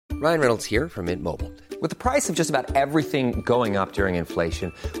Ryan Reynolds here from Mint Mobile. With the price of just about everything going up during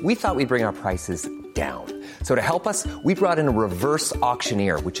inflation, we thought we'd bring our prices down. So to help us, we brought in a reverse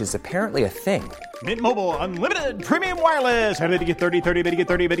auctioneer, which is apparently a thing. Mint Mobile Unlimited Premium Wireless. How to get 30, 30, bit to get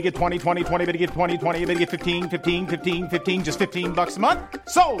 30, bit to get 20, 20, 20, bit to get 20, 20, bit to get 15, 15, 15, 15, just $15 a month?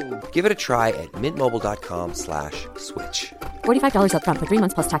 Sold! Give it a try at mintmobile.com/switch. $45 up front for 3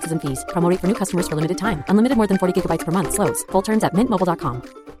 months plus taxes and fees. Promo rate for new customers for limited time. Unlimited more than 40 gigabytes per month. Slows full terms at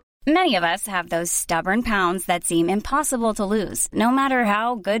mintmobile.com. Many of us have those stubborn pounds that seem impossible to lose, no matter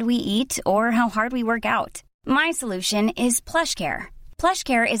how good we eat or how hard we work out. My solution is PlushCare.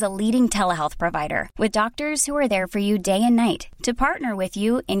 PlushCare is a leading telehealth provider with doctors who are there for you day and night to partner with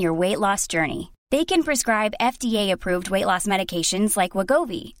you in your weight loss journey. They can prescribe FDA-approved weight loss medications like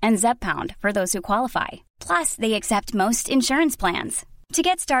Wegovy and Zepbound for those who qualify. Plus, they accept most insurance plans. To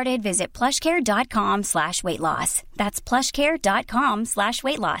get started, visit plushcare.com/weightloss. That's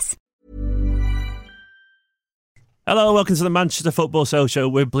plushcare.com/weightloss. Hello, welcome to the Manchester Football Social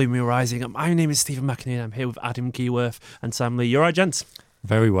with Blue Moon Rising. My name is Stephen McInerney. I'm here with Adam Keyworth and Sam Lee. You all right, gents?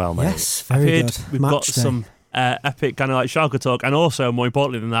 Very well, mate. Yes, very good. We've got some epic kind of like Schalke talk, and also, more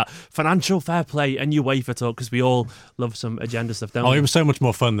importantly than that, financial fair play and UEFA talk, because we all love some agenda stuff, don't we? Oh, it was so much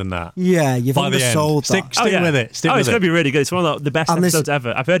more fun than that. Yeah, you've undersold that. Stick with it. It's going to be really good. It's one of the best episodes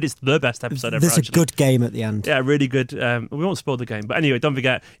ever. I've heard it's the best episode ever. There's a good game at the end. Yeah, really good. We won't spoil the game. But anyway, don't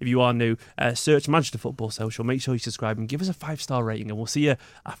forget, if you are new, search Manchester Football Social. Make sure you subscribe and give us a 5-star rating, and we'll see you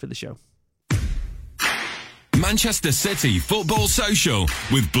after the show. Manchester City Football Social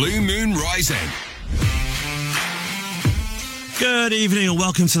with Blue Moon Rising. Good evening and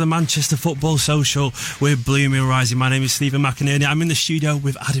welcome to the Manchester Football Social with Blue Moon Rising. My name is Stephen McInerney. I'm in the studio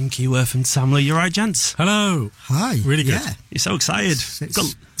with Adam Keyworth and Sam Lee. You all right, gents? Hello. Hi. Really good. Yeah. You're so excited.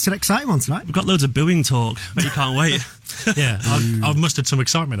 It's an exciting one tonight. We've got loads of booing talk, but you can't wait. Yeah, I've mustered some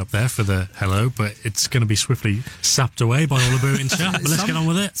excitement up there for the hello, but it's going to be swiftly sapped away by all the booing chat. But let's get on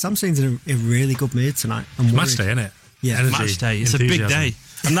with it. Sam seems in a really good mood tonight. Match day, isn't it? Yeah, energy, match day. It's enthusiasm. a big day.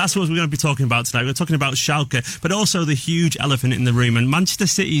 And that's what we're going to be talking about tonight. We're talking about Schalke, but also the huge elephant in the room and Manchester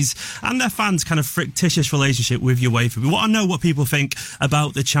City's and their fans' kind of fictitious relationship with UEFA. We want to know what people think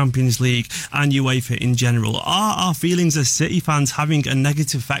about the Champions League and UEFA in general. Are our feelings as City fans having a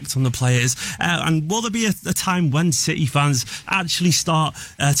negative effect on the players? And will there be a time when City fans actually start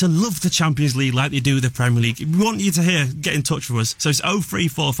to love the Champions League like they do the Premier League? We want you to get in touch with us. So it's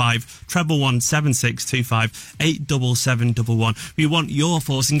 0345 111 7625 87711. We want your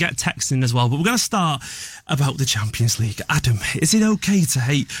thoughts and get texting as well. But we're going to start about the Champions League. Adam, is it okay to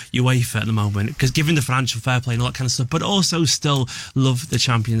hate UEFA at the moment? Because given the financial fair play and all that kind of stuff, but also still love the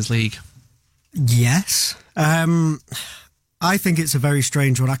Champions League? Yes. I think it's a very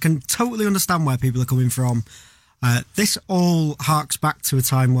strange one. I can totally understand where people are coming from. This all harks back to a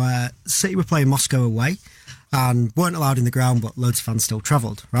time where City were playing Moscow away and weren't allowed in the ground, but loads of fans still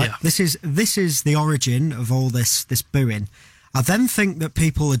travelled, right? Yeah. This is the origin of all this booing. I then think that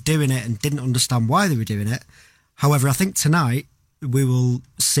people are doing it and didn't understand why they were doing it. However, I think tonight we will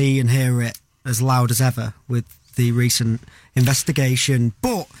see and hear it as loud as ever with the recent investigation.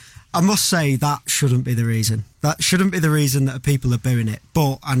 But I must say that shouldn't be the reason. That shouldn't be the reason that people are booing it.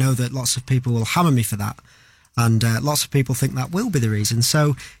 But I know that lots of people will hammer me for that. And lots of people think that will be the reason.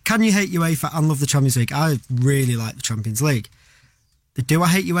 So can you hate UEFA and love the Champions League? I really like the Champions League. Do I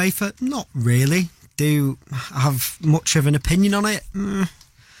hate UEFA? Not really. Do I have much of an opinion on it? I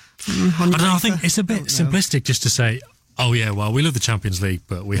don't know, I think it's a bit simplistic just to say, oh yeah, well, we love the Champions League,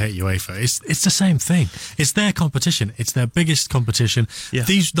 but we hate UEFA. It's the same thing. It's their competition. It's their biggest competition. Yeah.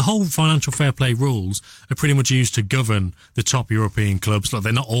 The whole financial fair play rules are pretty much used to govern the top European clubs. Like,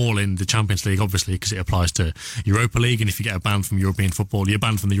 they're not all in the Champions League, obviously, because it applies to Europa League, and if you get a ban from European football, you're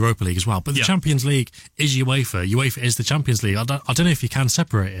banned from the Europa League as well. But the Champions League is UEFA. UEFA is the Champions League. I don't know if you can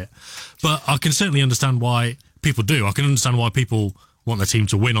separate it, but I can certainly understand why people do. I can understand why people want their team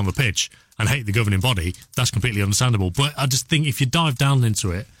to win on the pitch and hate the governing body. That's completely understandable. But I just think if you dive down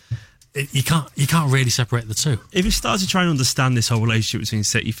into it, you can't really separate the two. If you start to try and understand this whole relationship between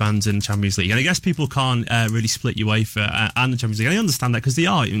City fans and Champions League, and I guess people can't really split UEFA and the Champions League. I understand that because they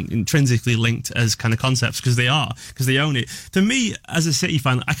are intrinsically linked as kind of concepts, because they own it. To me, as a City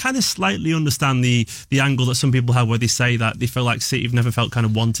fan, I kind of slightly understand the angle that some people have where they say that they feel like City have never felt kind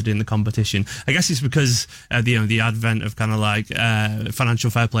of wanted in the competition. I guess it's because the advent of kind of like financial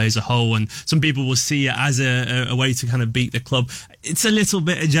fair play as a whole, and some people will see it as a way to kind of beat the club. It's a little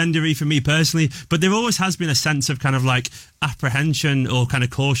bit agendery for me personally, but there always has been a sense of kind of like apprehension or kind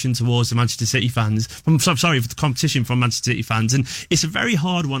of caution towards the Manchester City fans. For the competition from Manchester City fans, and it's a very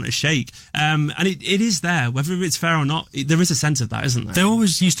hard one to shake. And it is there, whether it's fair or not. There is a sense of that, isn't there? There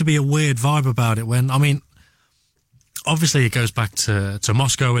always used to be a weird vibe about it when, I mean, obviously it goes back to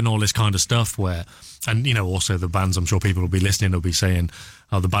Moscow and all this kind of stuff where, and you know, also the bands, I'm sure people will be listening, will be saying,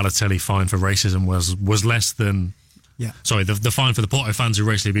 oh, the Balotelli fine for racism was less than, sorry, the fine for the Porto fans who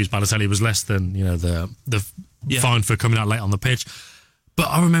racially abused Balotelli was less than, you know, the fine for coming out late on the pitch. But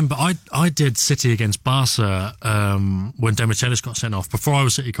I remember I did City against Barca when Demichelis got sent off before I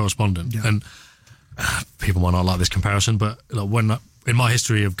was City correspondent, and people might not like this comparison, but when in my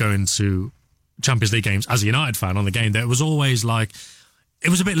history of going to Champions League games as a United fan on the game, there was always like, it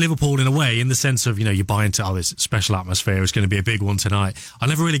was a bit Liverpool in a way, in the sense of, you know, you buy into, oh, this special atmosphere, it's going to be a big one tonight. I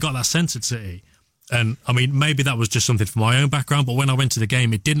never really got that sense at City. And I mean, maybe that was just something from my own background, but when I went to the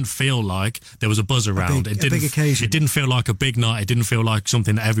game, it didn't feel like there was a buzz around. A big occasion. It didn't feel like a big night. It didn't feel like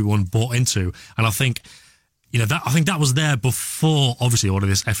something that everyone bought into. And I think, you know, I think that was there before, obviously, all of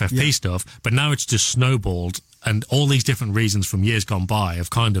this FFP stuff, but now it's just snowballed, and all these different reasons from years gone by have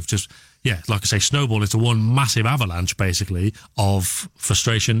kind of just, like I say, snowballed into one massive avalanche, basically, of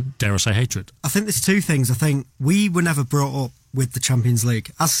frustration, dare I say, hatred. I think there's two things. I think we were never brought up with the Champions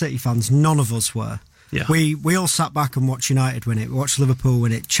League. As City fans, none of us were. Yeah. We all sat back and watched United win it, we watched Liverpool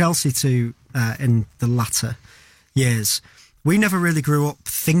win it, Chelsea too, in the latter years. We never really grew up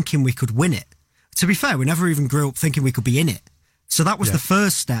thinking we could win it. To be fair, we never even grew up thinking we could be in it. So that was the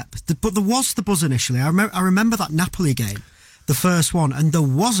first step. But there was the buzz initially. I remember that Napoli game, the first one, and there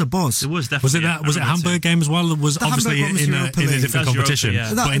was a buzz. There was definitely. Was it a Hamburg game as well? It was obviously in a different competition.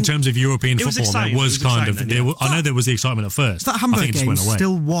 Europe, but in terms of European football, there was kind of. I know there was the excitement at first. That Hamburg game is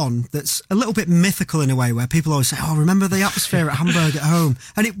still one that's a little bit mythical in a way, where people always say, "Oh, remember the atmosphere at Hamburg at home?"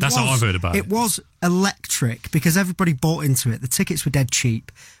 And that's how I've heard about it. It was electric because everybody bought into it. The tickets were dead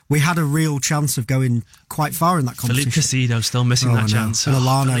cheap. We had a real chance of going quite far in that competition. Felipe Casido still missing that chance. And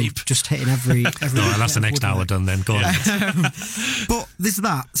Alano just hitting every no, that's the next hour done then. Go on. But there's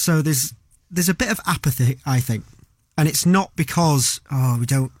that. So there's a bit of apathy, I think. And it's not because, we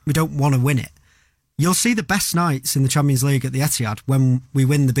don't want to win it. You'll see the best nights in the Champions League at the Etihad when we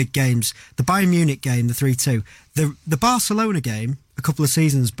win the big games. The Bayern Munich game, the 3-2. The Barcelona game, a couple of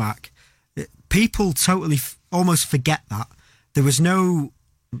seasons back, people totally almost forget that. There was no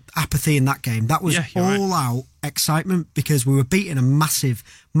apathy in that game. That was all-out excitement because we were beating a massive,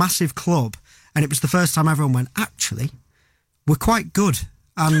 massive club, and it was the first time everyone went, actually, we're quite good,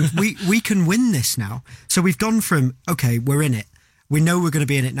 and we can win this now. So we've gone from, okay, we're in it. We know we're going to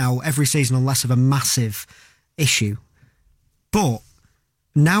be in it now every season on less of a massive issue. But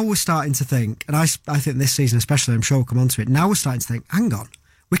now we're starting to think, and I think this season especially, I'm sure we'll come on to it, now we're starting to think, hang on,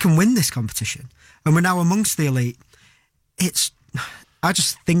 we can win this competition. And we're now amongst the elite. I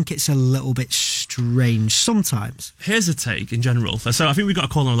just think it's a little bit strange sometimes. Here's a take in general. So I think we've got a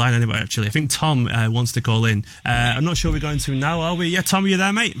call on the line anyway, actually. I think Tom wants to call in. I'm not sure we're going to now, are we? Yeah, Tom, are you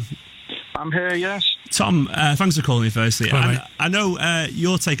there, mate? I'm here, yes. Tom, thanks for calling me firstly. Hello, I know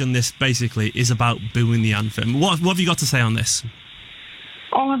your take on this basically is about booing the anthem. What have you got to say on this?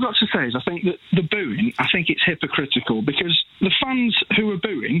 All I've got to say is I think that the booing, I think it's hypocritical because the fans who are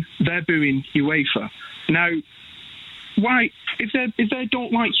booing, they're booing UEFA. Now, why, if they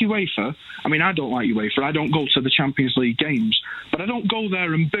don't like UEFA, I mean, I don't like UEFA, I don't go to the Champions League games, but I don't go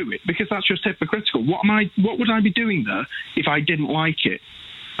there and boo it because that's just hypocritical. What would I be doing there if I didn't like it?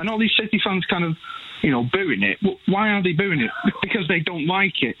 And all these City fans kind of, booing it. Why are they booing it? Because they don't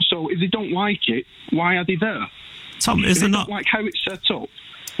like it. So if they don't like it, why are they there? Tom, is if there they not don't like how it's set up?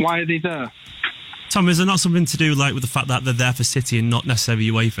 Why are they there? Tom, is there not something to do with the fact that they're there for City and not necessarily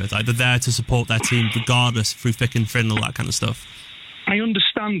UEFA? Like they're there to support their team regardless, through thick and thin, all that kind of stuff. I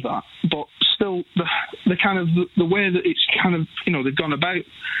understand that, but still, the kind of the way that it's kind of they've gone about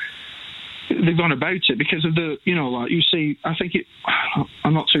it because of the like you see. I think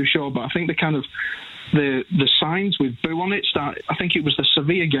I'm not too sure, but I think the kind of the signs with boo on it started. I think it was the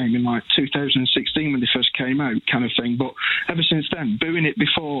Sevilla game in like 2016 when they first came out, kind of thing. But ever since then, booing it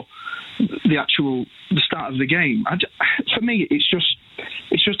before the start of the game, for me, it's just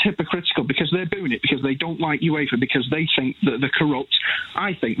hypocritical because they're booing it because they don't like UEFA because they think that they're corrupt.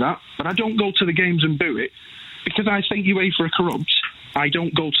 I think that, but I don't go to the games and boo it because I think UEFA are corrupt. I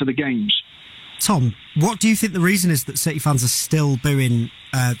don't go to the games. Tom, what do you think the reason is that City fans are still booing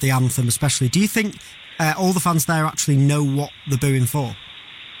the anthem especially? Do you think all the fans there actually know what they're booing for?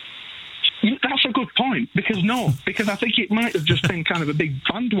 That's a good point, because I think it might have just been kind of a big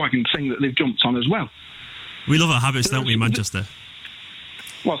bandwagon thing that they've jumped on as well. We love our habits, don't we, in Manchester?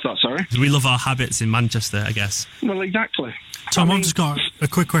 What's that, sorry? We love our habits in Manchester, I guess. Well, exactly. Tom, I've just got a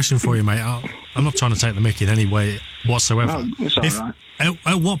quick question for you, mate. I'm not trying to take the mickey in any way whatsoever. No, it's all right.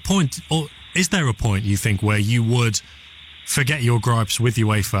 At what point, or is there a point, you think, where you would forget your gripes with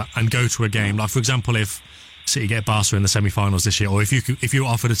UEFA and go to a game? Like, for example, if City get Barca in the semi-finals this year, or if you were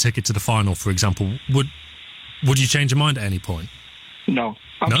offered a ticket to the final, for example, would you change your mind at any point? No,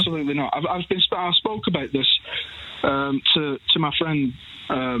 absolutely not. I spoke about this to my friend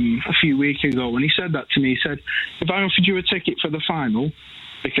a few weeks ago, and he said that to me. He said, if I offered you a ticket for the final,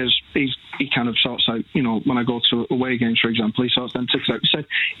 because he kind of sorts out, when I go to away games, for example, he sorts them tickets out. He said,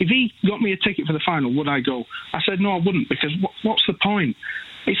 if he got me a ticket for the final, would I go? I said, no, I wouldn't, because what's the point?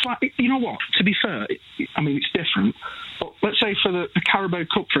 It's like, you know what, to be fair, it's different. But let's say for the Carabao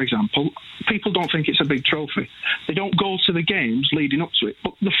Cup, for example, people don't think it's a big trophy. They don't go to the games leading up to it.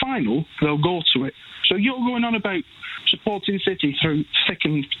 But the final, they'll go to it. So you're going on about supporting City through thick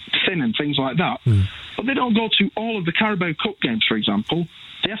and thin and things like that. But they don't go to all of the Carabao Cup games, for example.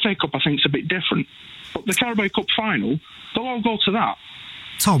 The FA Cup, I think, is a bit different. But the Carabao Cup final, they'll all go to that.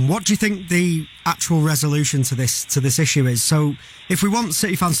 Tom, what do you think the actual resolution to this issue is? So, if we want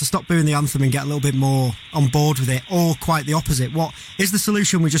City fans to stop booing the anthem and get a little bit more on board with it, or quite the opposite, what is the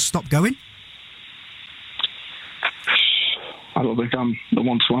solution? We just stop going? I don't think I'm the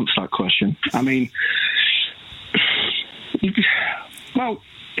one to answer that question. Well,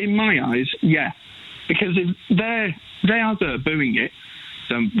 in my eyes, yeah, because if they are there booing it,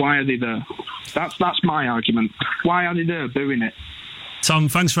 then why are they there? That's my argument. Why are they there booing it? Tom,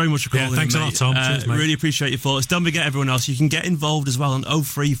 thanks very much for calling. Yeah, thanks a lot, Tom. Cheers, mate. Really appreciate your thoughts. Don't forget, everyone else, you can get involved as well on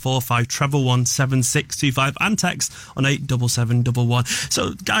 0345 177 and text on 87711.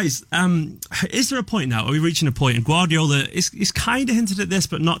 So, guys, is there a point now? Are we reaching a point? And Guardiola is kind of hinted at this,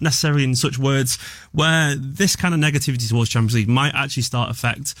 but not necessarily in such words, where this kind of negativity towards Champions League might actually start to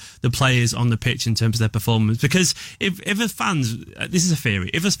affect the players on the pitch in terms of their performance. Because if as fans, this is a theory,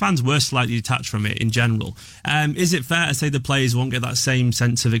 if as fans were slightly detached from it in general, is it fair to say the players won't get that same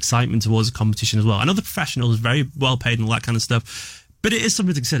sense of excitement towards the competition as well? I know the professionals are very well paid and all that kind of stuff, but it is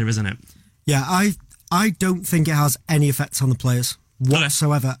something to consider, isn't it? Yeah, I don't think it has any effect on the players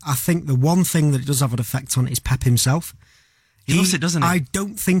whatsoever. I think the one thing that it does have an effect on is Pep himself. He loves it, doesn't he? I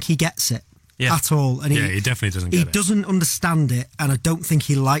don't think he gets it at all. And he definitely doesn't get it. He doesn't understand it, and I don't think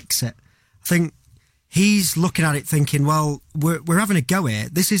he likes it. I think he's looking at it thinking, well, we're having a go here.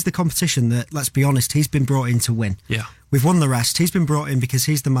 This is the competition that, let's be honest, he's been brought in to win. Yeah. We've won the rest. He's been brought in because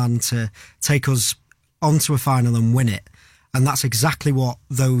he's the man to take us onto a final and win it. And that's exactly what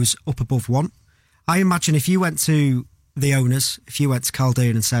those up above want. I imagine if you went to the owners, if you went to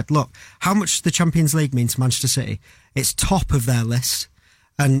Khaldoon and said, look, how much does the Champions League mean to Manchester City? It's top of their list.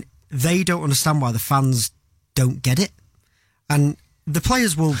 And they don't understand why the fans don't get it. And the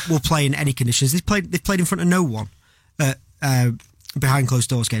players will play in any conditions. They've played in front of no one behind closed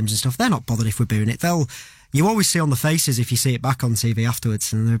doors games and stuff. They're not bothered if we're booing it. You always see on the faces if you see it back on TV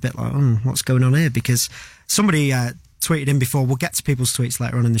afterwards, and they're a bit like, what's going on here? Because somebody tweeted in before. We'll get to people's tweets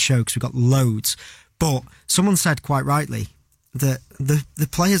later on in the show because we've got loads. But someone said quite rightly that the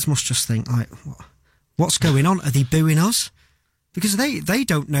players must just think, like, what's going on? Are they booing us? Because they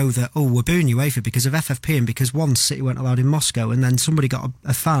don't know that, we're booing UEFA because of FFP and because once City weren't allowed in Moscow and then somebody got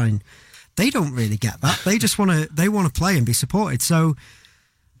a fine. They don't really get that. They just want to play and be supported. So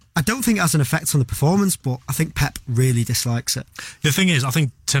I don't think it has an effect on the performance, but I think Pep really dislikes it. The thing is, I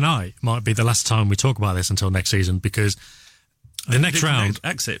think tonight might be the last time we talk about this until next season, because the next round...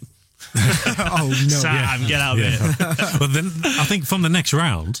 Exit. Oh, no. Sam, get out of here. But then I think from the next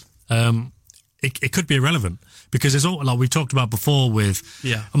round, it could be irrelevant, because there's all, like we've talked about before with...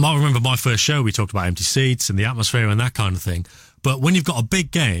 Yeah. I might remember my first show, we talked about empty seats and the atmosphere and that kind of thing. But when you've got a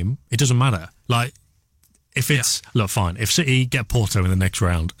big game, it doesn't matter. Like, if it's... Look, fine. If City get Porto in the next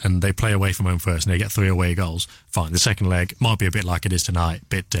round and they play away from home first and they get 3 away goals, fine. The second leg might be a bit like it is tonight,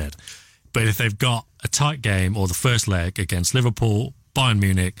 bit dead. But if they've got a tight game, or the first leg against Liverpool, Bayern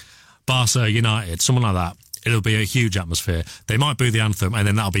Munich, Barca, United, someone like that, it'll be a huge atmosphere. They might boo the anthem and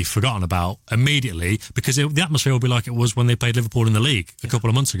then that'll be forgotten about immediately, because the atmosphere will be like it was when they played Liverpool in the league a couple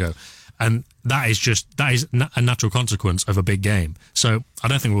of months ago. And that is a natural consequence of a big game. So I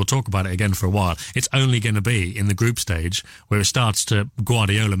don't think we'll talk about it again for a while. It's only going to be in the group stage where it starts to...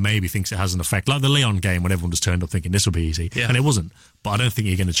 Guardiola maybe thinks it has an effect. Like the Lyon game when everyone just turned up thinking this will be easy. Yeah. And it wasn't. But I don't think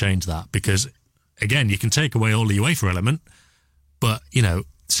you're going to change that, because, again, you can take away all the UEFA element, but,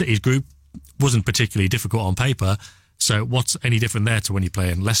 City's group wasn't particularly difficult on paper. So what's any different there to when you play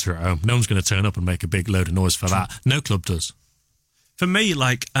in Leicester at home? No one's going to turn up and make a big load of noise for that. No club does. for me,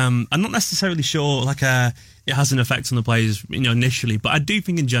 like, I'm not necessarily sure, like, it has an effect on the players, initially, but I do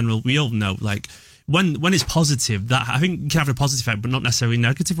think in general, we all know, like, when it's positive, that I think you can have a positive effect, but not necessarily a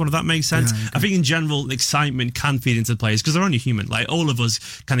negative one, if that makes sense. Yeah, I think in general, excitement can feed into the players because they're only human. Like, all of us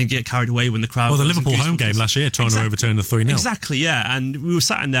kind of get carried away when the crowd... Well, the Liverpool home game last year, trying to overturn the 3-0. Exactly, yeah. And we were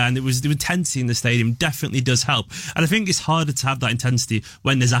sat in there, and the intensity in the stadium definitely does help. And I think it's harder to have that intensity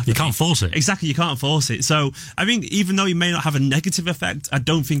when there's apathy. You can't force it. Exactly, you can't force it. So I think even though you may not have a negative effect, I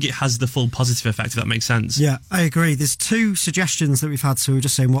don't think it has the full positive effect, if that makes sense. Yeah, I agree. There's two suggestions that we've had, so we're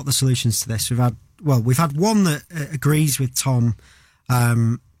just saying what are the solutions to this. We've had one that agrees with Tom,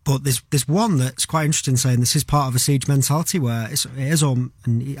 but there's one that's quite interesting, saying this is part of a siege mentality where it is and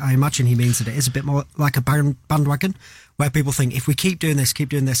I imagine he means that it is a bit more like a bandwagon, where people think if we keep doing this,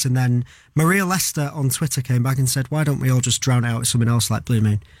 and then Maria Lester on Twitter came back and said, why don't we all just drown it out with something else like Blue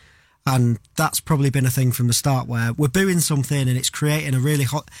Moon? And that's probably been a thing from the start where we're booing something and it's creating a really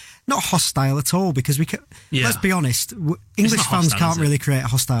not hostile at all, because let's be honest, English fans can't really create a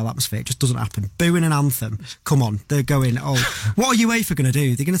hostile atmosphere. It just doesn't happen. Booing an anthem, come on, they're going, what are UEFA going to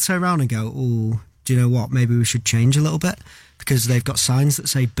do? They're going to turn around and go, do you know what, maybe we should change a little bit because they've got signs that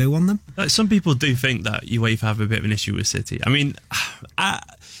say boo on them. Some people do think that UEFA have a bit of an issue with City. I mean,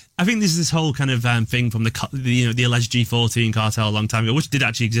 I think there's this whole kind of thing from the alleged G14 cartel a long time ago, which did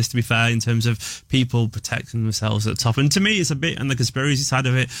actually exist, to be fair, in terms of people protecting themselves at the top. And to me, it's a bit on the conspiracy side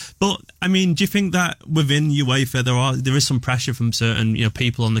of it. But I mean, do you think that within UEFA there is some pressure from certain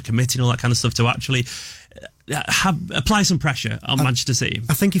people on the committee and all that kind of stuff to actually apply some pressure on Manchester City?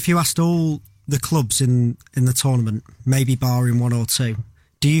 I think if you asked all the clubs in the tournament, maybe barring one or two,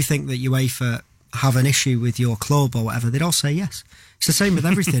 do you think that UEFA have an issue with your club or whatever, they'd all say yes. It's the same with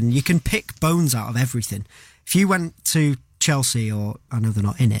everything. You can pick bones out of everything. If you went to Chelsea, or I know they're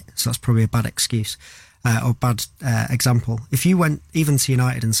not in it, so that's probably a bad excuse or bad example. If you went even to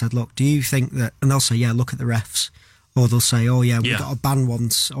United and said, look, do you think that, and they'll say, yeah, look at the refs. Or they'll say, we've got a ban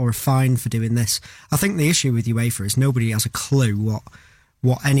once or a fine for doing this. I think the issue with UEFA is nobody has a clue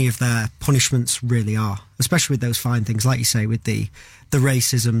what any of their punishments really are, especially with those fine things, like you say, with the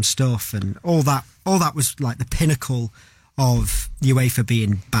racism stuff and all that. All that was like the pinnacle of UEFA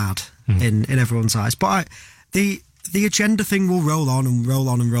being bad in everyone's eyes. But the agenda thing will roll on and roll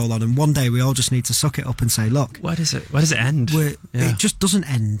on and roll on, and one day we all just need to suck it up and say, look, where does it end? It just doesn't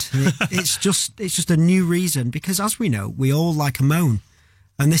end. It's just a new reason, because as we know, we all like a moan,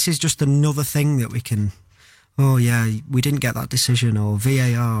 and this is just another thing that we can. We didn't get that decision, or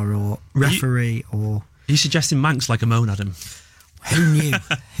VAR, or referee, or... Are you suggesting Manx like a moan, Adam? Who knew?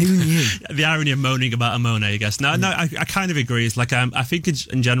 Who knew? The irony of moaning about a moan, I guess. No, I kind of agree. It's like, I think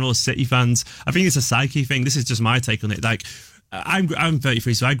in general, City fans, I think it's a psyche thing. This is just my take on it. Like, I'm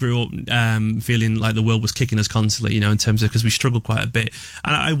 33, so I grew up feeling like the world was kicking us constantly, in terms of, because we struggle quite a bit.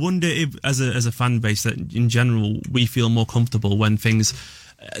 And I wonder if, as a fan base, that in general, we feel more comfortable when things...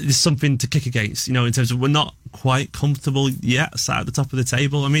 there's something to kick against, in terms of we're not quite comfortable yet, sat at the top of the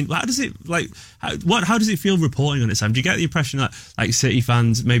table. I mean, how does it how does it feel reporting on it, Sam? Do you get the impression that like City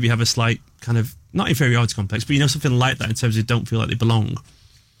fans maybe have a slight kind of not inferiority complex, but something like that in terms of don't feel like they belong?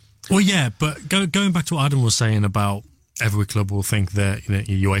 Well, yeah, but going back to what Adam was saying about every club will think that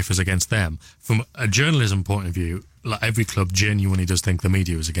UEFA's against them. From a journalism point of view, like every club genuinely does think the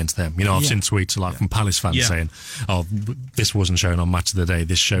media is against them. I've seen tweets from Palace fans saying, this wasn't shown on Match of the Day,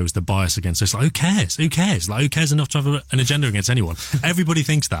 this shows the bias against us. Like, who cares? Like, who cares enough to have an agenda against anyone? Everybody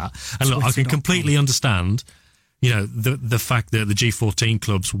thinks that. And look, I can completely understand, the fact that the G14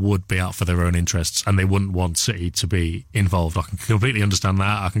 clubs would be out for their own interests and they wouldn't want City to be involved. I can completely understand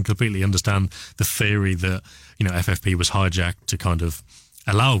that. I can completely understand the theory that, FFP was hijacked to kind of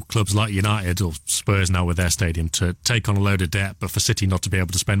allow clubs like United or Spurs now with their stadium to take on a load of debt, but for City not to be able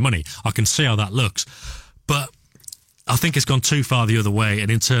to spend money. I can see how that looks. But I think it's gone too far the other way.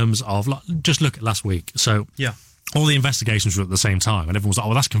 And in terms of, just look at last week. So, all the investigations were at the same time, and everyone was like,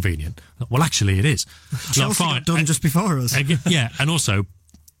 well, that's convenient. Well, actually, it is. Chelsea got done just before us. And also,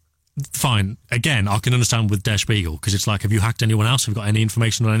 fine, again, I can understand with Der Spiegel, because it's like, have you hacked anyone else? Have you got any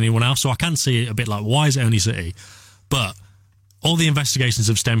information on anyone else? So I can see it a bit like, why is it only City? But all the investigations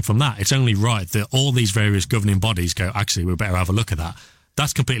have stemmed from that. It's only right that all these various governing bodies go, actually, we better have a look at that.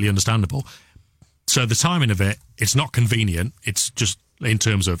 That's completely understandable. So the timing of it, it's not convenient. It's just, in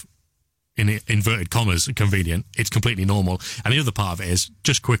terms of, in inverted commas, convenient. It's completely normal. And the other part of it is,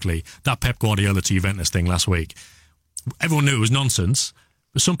 just quickly, that Pep Guardiola to Juventus thing last week, everyone knew it was nonsense,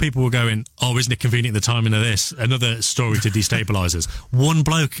 but some people were going, isn't it convenient the timing of this? Another story to destabilise us. One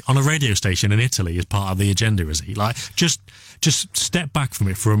bloke on a radio station in Italy is part of the agenda, is he? Like, just step back from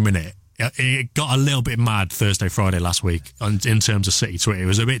it for a minute. it got a little bit mad Thursday, Friday last week in terms of City Twitter. It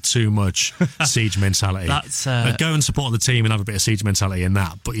was a bit too much siege mentality. That's go and support the team and have a bit of siege mentality in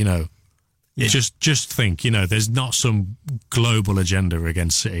that. But, just think, there's not some global agenda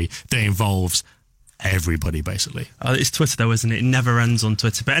against City that involves everybody, basically. It's Twitter, though, isn't it? It never ends on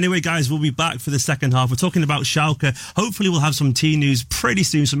Twitter. But anyway, guys, we'll be back for the second half. We're talking about Schalke. Hopefully, we'll have some tea news pretty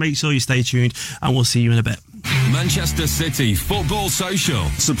soon, so make sure you stay tuned, and we'll see you in a bit. Manchester City Football Social.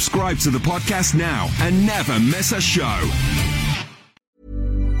 Subscribe to the podcast now and never miss a show.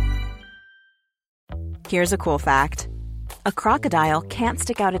 Here's a cool fact. A crocodile can't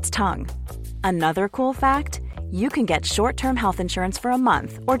stick out its tongue. Another cool fact, you can get short-term health insurance for a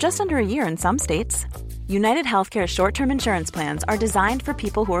month or just under a year in some states. United Healthcare short-term insurance plans are designed for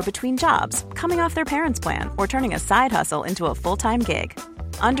people who are between jobs, coming off their parents' plan, or turning a side hustle into a full-time gig.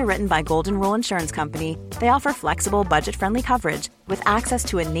 Underwritten by Golden Rule Insurance Company, they offer flexible, budget-friendly coverage with access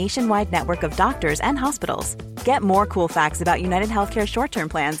to a nationwide network of doctors and hospitals. Get more cool facts about United Healthcare short-term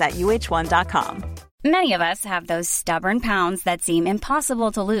plans at uh1.com. Many of us have those stubborn pounds that seem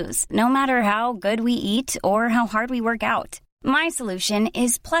impossible to lose, no matter how good we eat or how hard we work out. My solution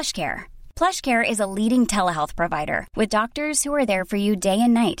is PlushCare. PlushCare is a leading telehealth provider with doctors who are there for you day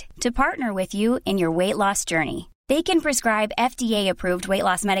and night to partner with you in your weight loss journey. They can prescribe FDA-approved weight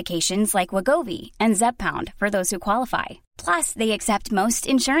loss medications like Wegovy and Zepbound for those who qualify. Plus, they accept most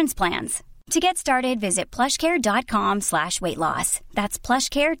insurance plans. To get started, visit plushcare.com/weightloss. That's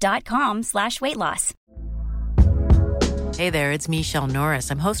plushcare.com/weightloss. Hey there, it's Michelle Norris.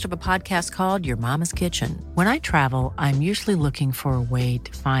 I'm host of a podcast called Your Mama's Kitchen. When I travel, I'm usually looking for a way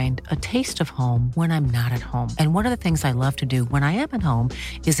to find a taste of home when I'm not at home. And one of the things I love to do when I am at home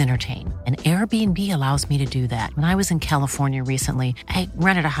is entertain. And Airbnb allows me to do that. When I was in California recently, I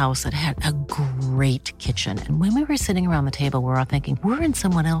rented a house that had a great kitchen. And when we were sitting around the table, we were all thinking, we're in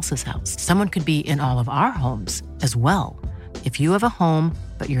someone else's house. Someone could be in all of our homes as well. If you have a home,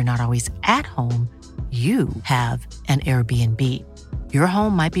 but you're not always at home, you have an Airbnb. Your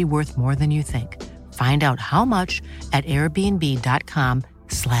home might be worth more than you think. Find out how much at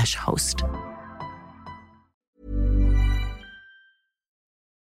airbnb.com/host.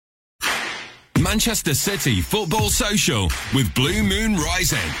 Manchester City Football Social with Blue Moon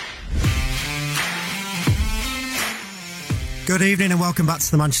Rising. Good evening and welcome back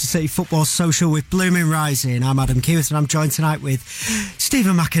to the Manchester City Football Social with Blue Moon Rising. I'm Adam Kewith and I'm joined tonight with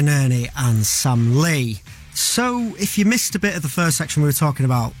Stephen McInerney and Sam Lee. So, if you missed a bit of the first section, we were talking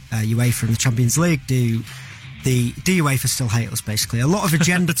about UEFA and the Champions League. Do UEFA still hate us, basically? A lot of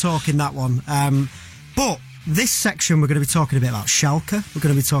agenda talk in that one. But this section, we're going to be talking a bit about Schalke. We're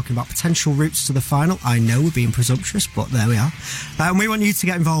going to be talking about potential routes to the final. I know we're being presumptuous, but there we are. And we want you to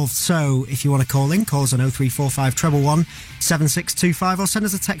get involved. So if you want to call in, call us on 0345 111 7625 or send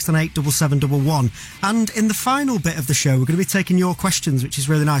us a text on 87711. And in the final bit of the show, we're going to be taking your questions, which is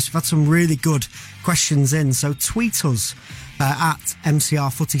really nice. We've had some really good questions in. So tweet us at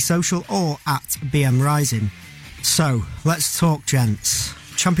MCR Footy Social or at BM Rising. So let's talk, gents.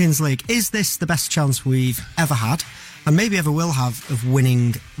 Champions League. Is this the best chance we've ever had, and maybe ever will have, of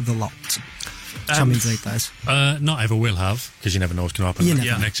winning the lot? Champions League, guys. Not ever will have, because you never know what's going to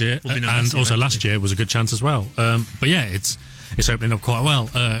happen next year. And also last year was a good chance as well. But yeah, it's opening up quite well.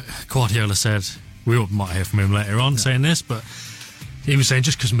 Guardiola said, we might hear from him later on saying this, but he was saying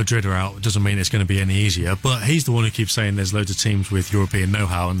just because Madrid are out doesn't mean it's going to be any easier. But he's the one who keeps saying there's loads of teams with European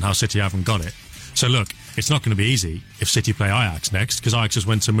know-how and how City haven't got it. So look, it's not going to be easy if City play Ajax next, because Ajax just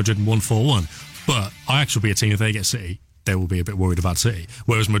went to Madrid and won 4-1. But Ajax will be a team, if they get City, they will be a bit worried about City.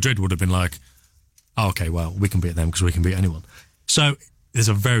 Whereas Madrid would have been like, oh, okay, well, we can beat them because we can beat anyone. So there's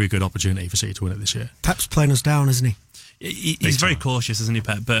a very good opportunity for City to win it this year. Pep's playing us down, isn't he? He's very cautious, isn't he,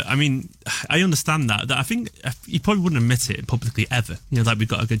 Pep? But I mean, I understand that. I think he probably wouldn't admit it publicly ever. You know, like we've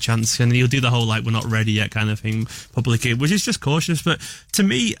got a good chance, and he'll do the whole like we're not ready yet kind of thing publicly, which is just cautious. But to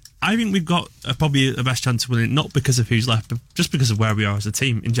me, I think we've got probably the best chance of winning, not because of who's left, but just because of where we are as a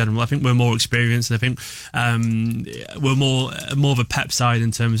team in general. I think we're more experienced, and I think we're more of a Pep side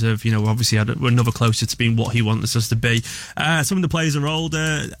in terms of, you know, obviously we're another closer to being what he wants us to be. Some of the players are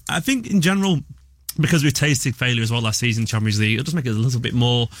older. I think in general, because we've tasted failure as well last season in Champions League, it'll just make it a little bit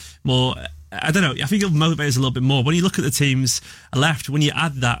more, I don't know, I think it'll motivate us a little bit more. When you look at the teams left, when you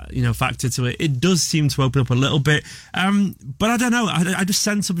add that, you know, factor to it, it does seem to open up a little bit. But I don't know, I just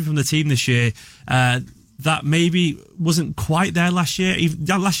sense something from the team this year. that maybe wasn't quite there last year.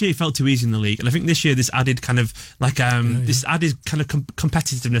 Last year it felt too easy in the league, and I think this year this added kind of this added kind of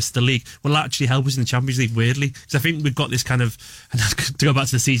competitiveness to the league will actually help us in the Champions League, weirdly, because I think we've got this kind of, to go back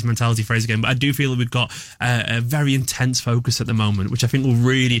to the season mentality phrase again, but I do feel that we've got a very intense focus at the moment, which I think will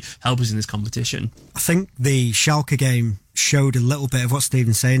really help us in this competition. I think the Schalke game showed a little bit of what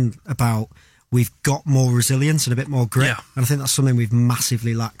Stephen's saying about we've got more resilience and a bit more grit. Yeah. And I think that's something we've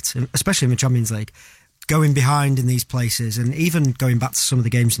massively lacked, especially in the Champions League. Going behind in these places, and even going back to some of the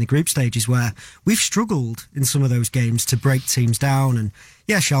games in the group stages where we've struggled in some of those games to break teams down. And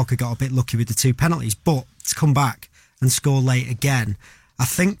yeah, Schalke got a bit lucky with the 2 penalties, but to come back and score late again, I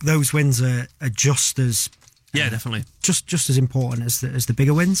think those wins are just as... Yeah, definitely. Just as important as the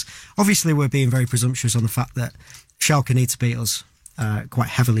bigger wins. Obviously, we're being very presumptuous on the fact that Schalke need to beat us quite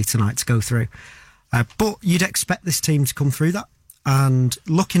heavily tonight to go through. But you'd expect this team to come through that. And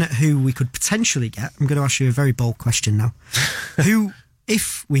looking at who we could potentially get, I'm going to ask you a very bold question now. Who,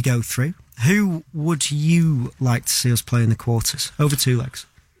 if we go through, who would you like to see us play in the quarters over 2 legs?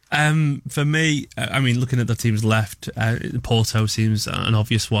 For me, I mean, looking at the teams left, Porto seems an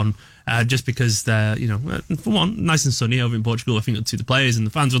obvious one, just because they're, for one, nice and sunny over in Portugal. I think to the players and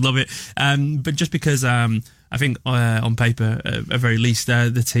the fans would love it. But just because I think on paper, at very least, they're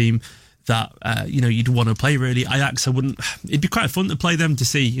the team that you'd want to play, really. Ajax, it'd be quite fun to play them, to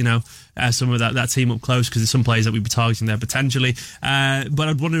see some of that team up close, because there's some players that we'd be targeting there potentially, but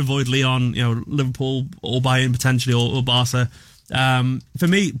I'd want to avoid Lyon, Liverpool or Bayern potentially, or Barca. For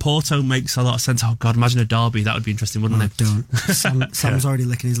me, Porto makes a lot of sense. Oh God, imagine a derby. That would be interesting, wouldn't it? Don't. Sam's already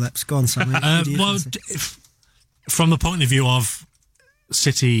licking his lips. Go on, Sam. From the point of view of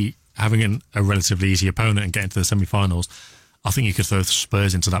City having a relatively easy opponent and getting to the semi-finals, I think you could throw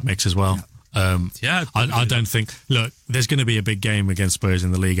Spurs into that mix as well. I don't think... Look, there's going to be a big game against Spurs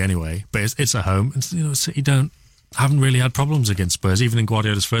in the league anyway, but it's at home. And, City haven't really had problems against Spurs. Even in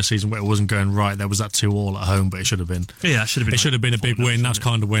Guardiola's first season where it wasn't going right, there was that 2-2 at home, but it should have been. Yeah, it should have been. It should have been a big win. That's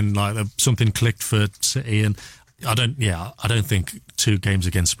kind of when something clicked for City, and I don't think 2 games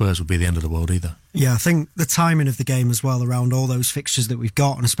against Spurs would be the end of the world either. Yeah, I think the timing of the game as well, around all those fixtures that we've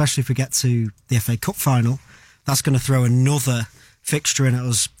got, and especially if we get to the FA Cup final, that's going to throw another fixture in at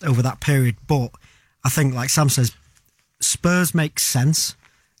us over that period. But I think, like Sam says, Spurs makes sense.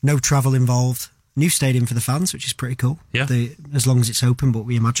 No travel involved. New stadium for the fans, which is pretty cool. Yeah. As long as it's open, but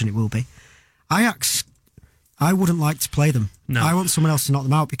we imagine it will be. Ajax, I wouldn't like to play them. No. I want someone else to knock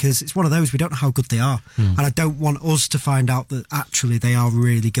them out, because it's one of those, we don't know how good they are. And I don't want us to find out that actually they are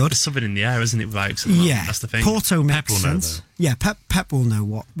really good. There's something in the air, isn't it, with Ajax? Yeah. That's the thing. Porto makes sense. Yeah, Pep will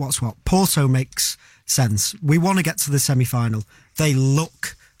know what's what. Porto makes sense. We want to get to the semi-final. They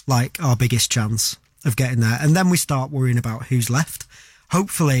look like our biggest chance of getting there, and then we start worrying about who's left.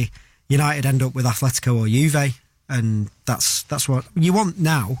 Hopefully United end up with Atletico or Juve, and that's what you want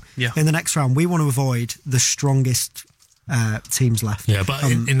now. Yeah. In the next round, we want to avoid the strongest teams left. Yeah, but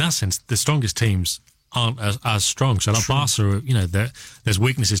in that sense, the strongest teams aren't as strong. So like Barca, there's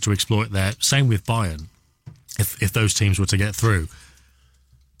weaknesses to exploit there. Same with Bayern, if those teams were to get through.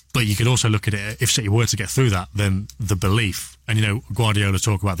 But you could also look at it, if City were to get through that, then the belief, and Guardiola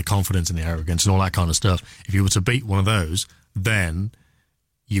talk about the confidence and the arrogance and all that kind of stuff. If you were to beat one of those, then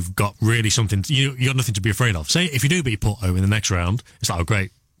you've got really something, you got nothing to be afraid of. Say, if you do beat Porto in the next round, it's like, oh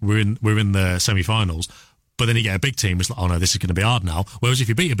great, we're in the semi-finals. But then you get a big team, it's like, oh no, this is going to be hard now. Whereas if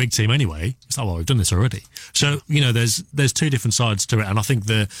you beat a big team anyway, it's like, well, we've done this already. So, there's 2 different sides to it. And I think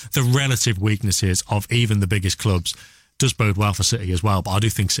the relative weaknesses of even the biggest clubs does bode well for City as well, but I do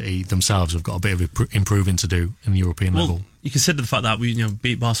think City themselves have got a bit of improving to do in the European level. You consider the fact that we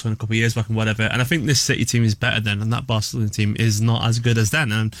beat Barcelona a couple of years back and whatever, and I think this City team is better than, and that Barcelona team is not as good as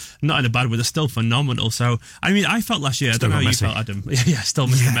then, and not in a bad way, they're still phenomenal. So, I mean, I felt last year, still I don't know how Messi. you felt, Adam. Yeah, still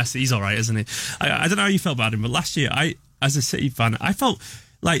Mr. Messi, he's alright, isn't he? I don't know how you felt about him, but last year, as a City fan, I felt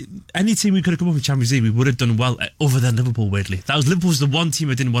like any team we could have come up with Champions League, we would have done well, other than Liverpool, weirdly. Liverpool's the one team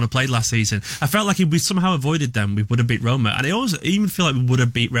I didn't want to play last season. I felt like if we somehow avoided them, we would have beat Roma. And I even feel like we would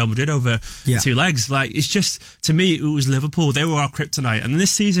have beat Real Madrid over 2 legs. Like, it's just, to me, it was Liverpool. They were our kryptonite. And this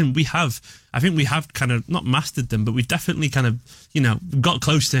season, I think we have kind of, not mastered them, but we definitely kind of, got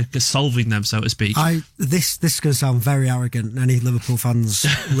close to solving them, so to speak. This is going to sound very arrogant, and any Liverpool fans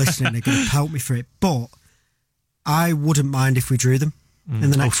listening are going to pelt me for it, but I wouldn't mind if we drew them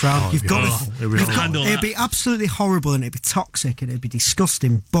in the next round. It'd be absolutely horrible, and it'd be toxic, and it'd be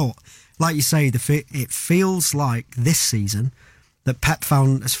disgusting. But like you say, it feels like this season that Pep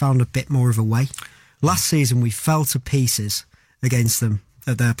has found a bit more of a way. Last season we fell to pieces against them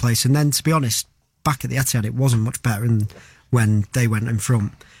at their place, and then, to be honest, back at the Etihad it wasn't much better when they went in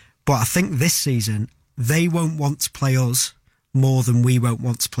front. But I think this season they won't want to play us more than we won't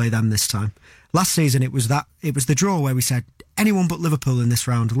want to play them this time. Last season, it was the draw where we said, anyone but Liverpool in this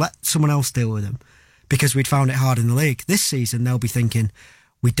round, let someone else deal with them, because we'd found it hard in the league. This season, they'll be thinking,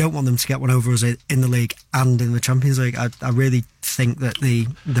 we don't want them to get one over us in the league and in the Champions League. I really think that the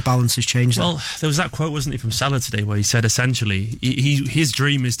balance has changed. Well, there was that quote, wasn't it, from Salah today, where he said essentially his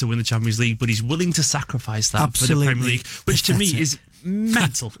dream is to win the Champions League, but he's willing to sacrifice that for the Premier League, which to me is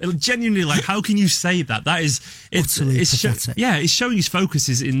mental. Genuinely, like, how can you say that? That is, it's showing his focus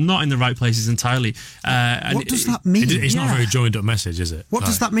is not in the right places entirely. What does that mean? It's not a very joined up message, is it? What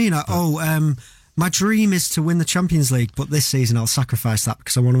does that mean? My dream is to win the Champions League, but this season I'll sacrifice that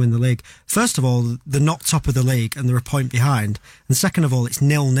because I want to win the league. First of all, they're not top of the league and they're a point behind. And second of all, it's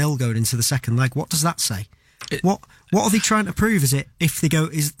 0-0 going into the second leg. What does that say? What are they trying to prove? Is it if they go?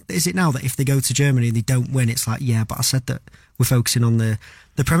 Is it now that if they go to Germany and they don't win, it's like, yeah, but I said that we're focusing on the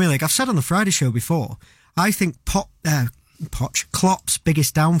Premier League. I've said on the Friday show before, I think Klopp's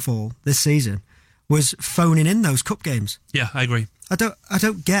biggest downfall this season was phoning in those cup games. Yeah, I agree. I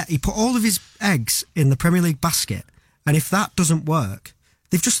don't get. He put all of his eggs in the Premier League basket, and if that doesn't work,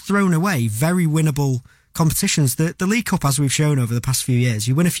 they've just thrown away very winnable competitions. The League Cup, as we've shown over the past few years,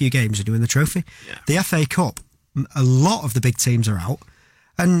 you win a few games and you win the trophy. Yeah. The FA Cup, a lot of the big teams are out,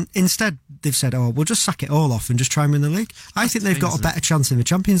 and instead they've said, "Oh, we'll just sack it all off and just try and win the league." I think they've got a better chance in the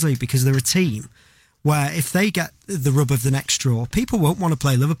Champions League because they're a team where if they get the rub of the next straw, people won't want to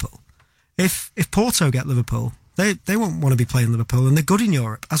play Liverpool. If Porto get Liverpool, they won't want to be playing Liverpool, and they're good in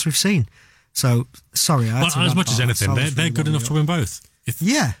Europe, as we've seen. So, sorry. As much as anything, they're good enough to win both.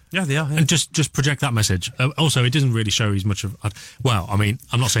 Yeah, they are. Yeah. And just project that message. Also, it doesn't really show he's much of... Well, I mean,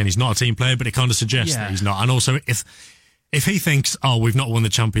 I'm not saying he's not a team player, but it kind of suggests that he's not. And also, if he thinks, we've not won the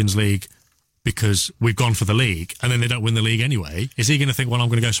Champions League because we've gone for the league, and then they don't win the league anyway, is he going to think, well, I'm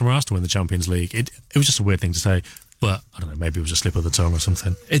going to go somewhere else to win the Champions League? It was just a weird thing to say. But, I don't know, maybe it was a slip of the tongue or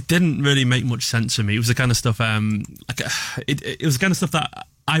something. It didn't really make much sense to me. It was the kind of stuff, it was the kind of stuff that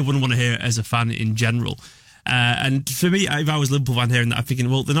I wouldn't want to hear as a fan in general. And for me, if I was a Liverpool fan hearing that, I'm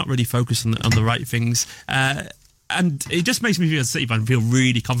thinking, well, they're not really focused on the right things. And it just makes me feel, as a City fan, feel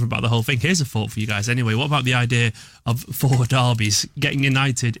really confident about the whole thing. Here's a thought for you guys anyway. What about the idea of 4 derbies getting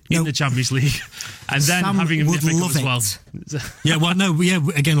United in the Champions League and then Sam having them would love as well?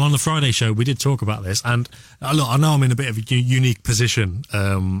 Again, on the Friday show, we did talk about this. And look, I know I'm in a bit of a unique position.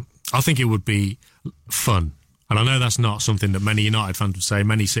 I think it would be fun. And I know that's not something that many United fans would say,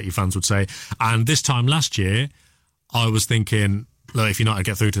 many City fans would say. And this time last year, I was thinking, look, if United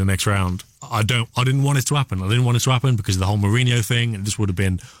get through to the next round, I didn't want it to happen. I didn't want it to happen because of the whole Mourinho thing, and this would have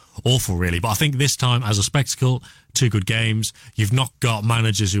been awful, really. But I think this time, as a spectacle, 2 good games. You've not got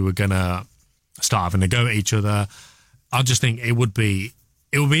managers who are going to start having a go at each other. I just think it would be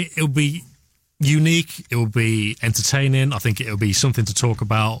unique. It would be entertaining. I think it would be something to talk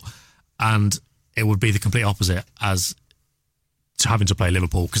about, and it would be the complete opposite as to having to play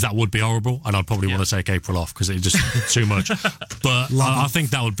Liverpool, because that would be horrible, and I'd probably want to take April off because it's just too much. But I think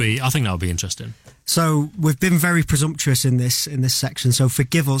that would be interesting. So we've been very presumptuous in this section, so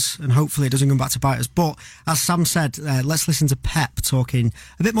forgive us, and hopefully it doesn't come back to bite us. But as Sam said, let's listen to Pep talking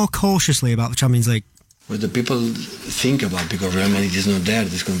a bit more cautiously about the Champions League. What the people think about, because Real Madrid is not there,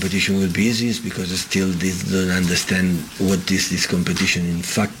 this competition will be easy, is because still they don't understand what is this competition. In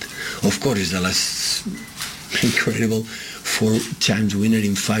fact, of course, it's the last incredible 4 times winner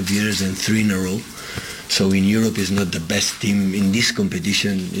in 5 years and 3 in a row. So in Europe is not the best team in this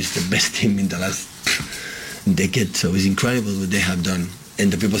competition, it's the best team in the last decade. So it's incredible what they have done.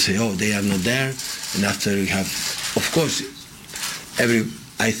 And the people say, they are not there. And after we have, of course,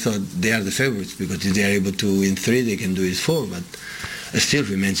 I thought they are the favorites, because if they are able to win 3, they can do it 4, but still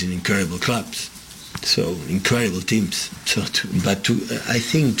remains in incredible clubs. So incredible teams. I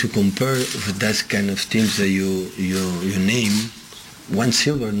think to compare with that kind of teams that you name, 1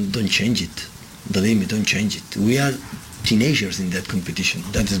 silver don't change it. Believe me, don't change it. We are teenagers in that competition.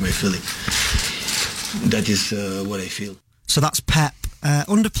 That is my feeling. That is what I feel. So that's Pep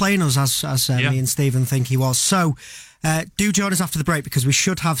underplaying us as me and Stephen think he was. So do join us after the break, because we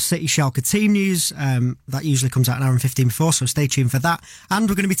should have City Schalke team news. That usually comes out an hour and 15 before, so stay tuned for that. And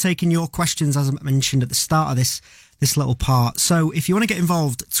we're going to be taking your questions, as I mentioned at the start of this little part. So if you want to get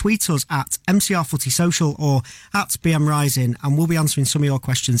involved, tweet us at MCR Footy Social or at BM Rising, and we'll be answering some of your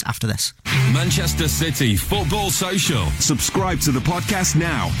questions after this. Manchester City Football Social. Subscribe to the podcast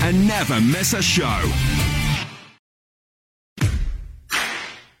now and never miss a show.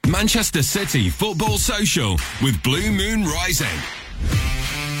 Manchester City Football Social with Blue Moon Rising.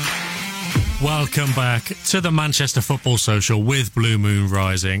 Welcome back to the Manchester Football Social with Blue Moon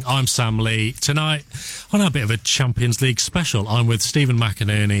Rising. I'm Sam Lee. Tonight, on a bit of a Champions League special, I'm with Stephen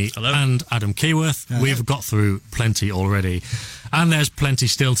McInerney and Adam Keyworth. Hello. We've got through plenty already, and there's plenty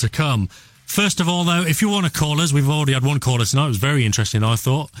still to come. First of all, though, if you want to call us, we've already had one caller tonight. It was very interesting, I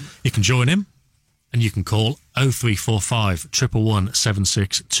thought. You can join him, and you can call 0345 111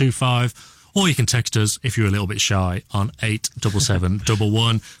 7625, or you can text us if you're a little bit shy on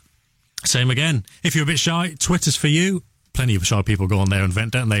 87711. Same again. If you're a bit shy, Twitter's for you. Plenty of shy people go on there and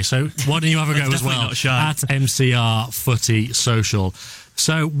vent, don't they? So why don't you have a go as well? Not shy. At MCR Footy Social.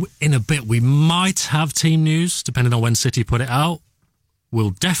 So in a bit, we might have team news, depending on when City put it out. We'll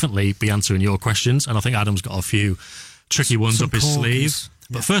definitely be answering your questions, and I think Adam's got a few tricky ones up his sleeve.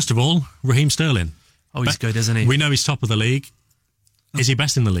 But first of all, Raheem Sterling. Oh, he's good, isn't he? We know he's top of the league. Is he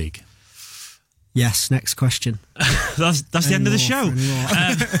best in the league? Yes, next question. That's the end of the show.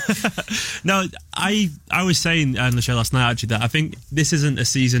 No, I was saying on the show last night, actually, that I think this isn't a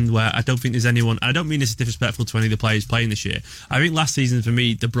season where I don't think there's anyone, I don't mean this is disrespectful to any of the players playing this year. I think last season, for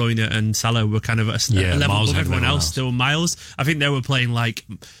me, De Bruyne and Salah were kind of a level above everyone else, still miles. I think they were playing like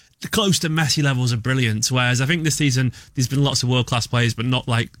close to Messi levels of brilliance, whereas I think this season there's been lots of world-class players, but not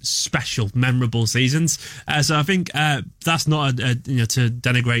like special, memorable seasons. So I think that's not to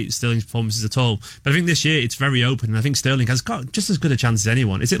denigrate Sterling's performances at all. But I think this year it's very open, and I think Sterling has got just as good a chance as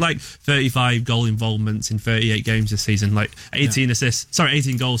anyone. Is it like 35 goal involvements in 38 games this season, like 18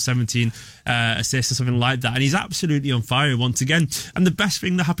 goals, 17 assists or something like that, and he's absolutely on fire once again. And the best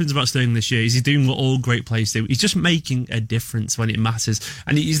thing that happens about Sterling this year is he's doing what all great players do. He's just making a difference when it matters,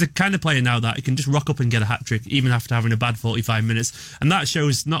 and he's the kind of player now that he can just rock up and get a hat-trick even after having a bad 45 minutes, and that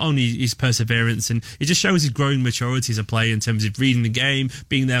shows not only his perseverance, and it just shows his growing maturity as a player in terms of reading the game,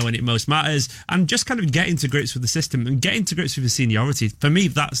 being there when it most matters, and just kind of getting to grips with the system and getting to grips with his seniority. For me,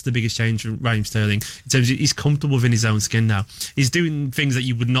 that's the biggest change from Raheem Sterling, in terms of he's comfortable within his own skin now. He's doing things that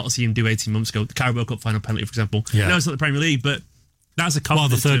you would not see him do 18 months ago. The Carabao Cup final penalty, for example. Yeah. No, it's not the Premier League, but that's a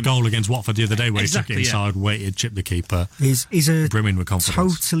confidence. Well, the third goal against Watford the other day where he took it inside, waited, chipped the keeper. He's a brimming with confidence.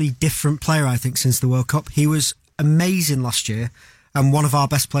 Totally different player, I think, since the World Cup. He was amazing last year and one of our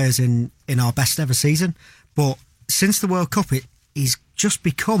best players in our best ever season. But since the World Cup, he's just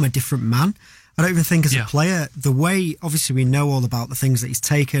become a different man. I don't even think as a player, the way, obviously we know all about the things that he's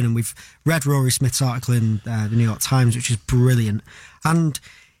taken, and we've read Rory Smith's article in the New York Times, which is brilliant. And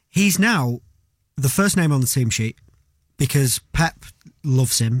he's now the first name on the team sheet because Pep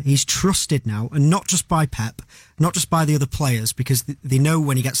loves him. He's trusted now, and not just by Pep, not just by the other players, because they know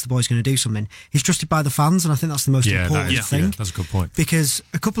when he gets the ball he's going to do something. He's trusted by the fans, and I think that's the most important thing. Yeah, that's a good point. Because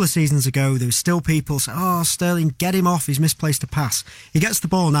a couple of seasons ago, there was still people saying, "Oh, Sterling, get him off. He's misplaced a pass." He gets the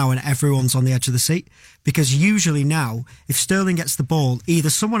ball now, and everyone's on the edge of the seat. Because usually now, if Sterling gets the ball,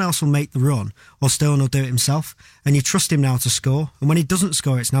 either someone else will make the run, or Sterling will do it himself. And you trust him now to score. And when he doesn't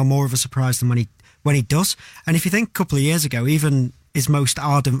score, it's now more of a surprise than when he does. And if you think a couple of years ago, even his most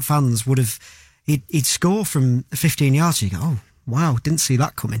ardent fans would have, he'd score from 15 yards, and you go, "Oh, wow, didn't see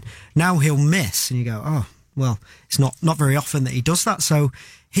that coming." Now he'll miss, and you go, "Oh, well, it's not very often that he does that." So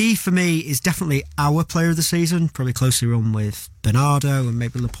he, for me, is definitely our player of the season, probably closely run with Bernardo and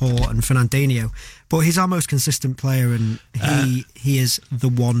maybe Laporte and Fernandinho. But he's our most consistent player, and he is the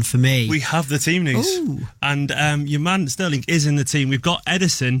one for me. We have the team news. Ooh. And your man Sterling is in the team. We've got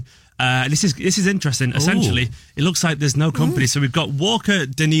Edison. This is interesting. Essentially, it looks like there's no company. So we've got Walker,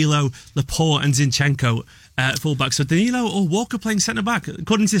 Danilo, Laporte and Zinchenko full-back. So Danilo or Walker playing centre-back.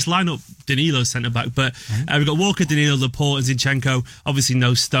 According to this lineup, Danilo's centre-back. But we've got Walker, Danilo, Laporte and Zinchenko. Obviously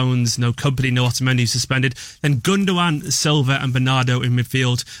no Stones, no company, no Otamendi suspended. Then Gundogan, Silva and Bernardo in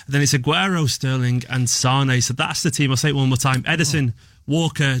midfield. And then it's Aguero, Sterling and Sane. So that's the team. I'll say it one more time. Edison,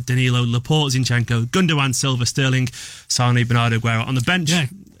 Walker, Danilo, Laporte, Zinchenko, Gundogan, Silva, Sterling, Sane, Bernardo, Aguero. On the bench... Yeah.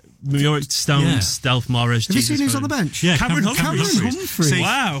 Muric, Stones, Delph Morris. Have you seen who's on the bench? Yeah, Cameron Humphreys. See,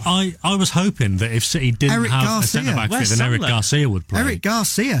 wow. I was hoping that if City didn't have a centre-back fit, then Eric Garcia would play. Eric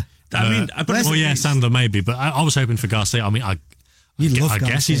Garcia. Sandler maybe, but I was hoping for Garcia. I mean, I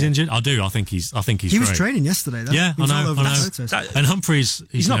guess he's injured. I think he's He was training yesterday, though. Yeah, I know. And Humphreys,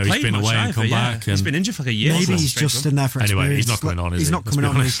 he's been away and come back. He's been injured for like a year. Maybe he's just in there for experience. Anyway, he's not coming on, is he? He's not coming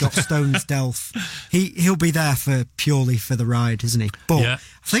on. He's got Stones, Delph. He'll be there purely for the ride, isn't he? But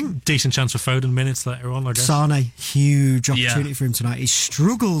I think decent chance for Foden minutes later on, I guess. Sane, huge opportunity for him tonight. He's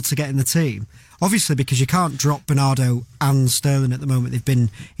struggled to get in the team. Obviously, because you can't drop Bernardo and Sterling at the moment. They've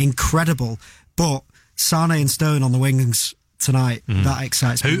been incredible. But Sane and Sterling on the wings tonight. That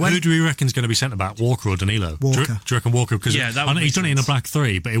excites me. Who do we reckon is going to be centre back, Walker or Danilo? Walker. Do you reckon Walker? Because Yeah, that I would know he's make done it in a back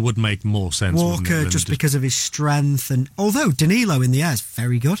three, but it would make more sense. wouldn't Walker, it, just because of his strength, and although Danilo in the air is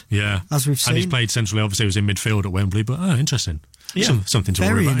very good. Yeah, as we've seen. And he's played centrally. Obviously, he was in midfield at Wembley, but interesting. Yeah. Something to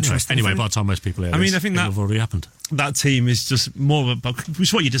Very worry about. interesting. Anyway, by the time most people hear this, I think that it'll have already happened. That team is just more of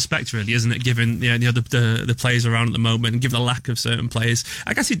it's what you'd expect, really, isn't it? Given the players around at the moment, and given the lack of certain players,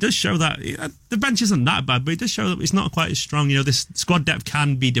 I guess it does show that the bench isn't that bad, but it does show that it's not quite as strong. This squad depth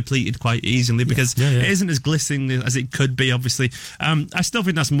can be depleted quite easily because it isn't as glistening as it could be. Obviously, I still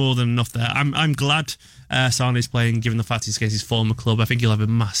think that's more than enough there. I'm glad Sane's playing, given the fact he's against his former club. I think he'll have a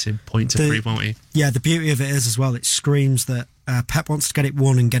massive point to prove, won't he? Yeah, the beauty of it is as well, it screams that Pep wants to get it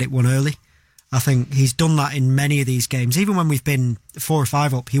won and get it won early. I think he's done that in many of these games. Even when we've been 4 or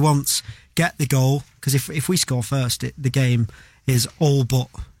 5 up, he wants get the goal, because if we score first, the game is all but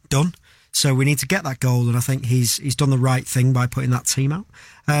done. So we need to get that goal, and I think he's done the right thing by putting that team out.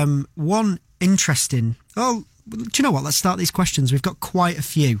 One interesting... Oh, do you know what? Let's start these questions. We've got quite a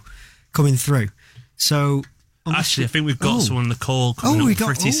few coming through. So... Actually, I think we've got someone on the call coming up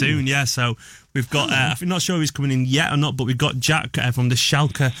pretty soon. Yeah, so we've got. I'm not sure if he's coming in yet or not, but we've got Jack from the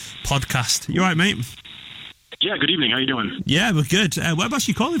Schalke podcast. You all right, mate? Yeah. Good evening. How you doing? Yeah, we're good. Whereabouts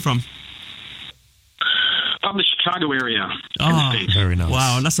are you calling from? From the Chicago area. Oh, very nice.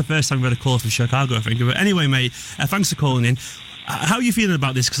 Wow, and that's the first time we've had a call from Chicago, I think. But anyway, mate, thanks for calling in. How are you feeling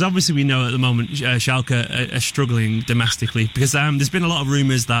about this? Because obviously we know at the moment Schalke are struggling domestically, because there's been a lot of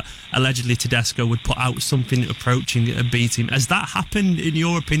rumours that allegedly Tedesco would put out something approaching a B team. Has that happened in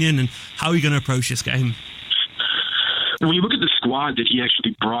your opinion, and how are you going to approach this game? When you look at the squad that he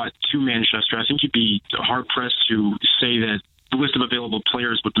actually brought to Manchester, I think you'd be hard-pressed to say that the list of available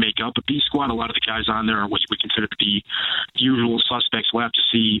players would make up a B squad. A lot of the guys on there are what you would consider to be usual suspects. We'll have to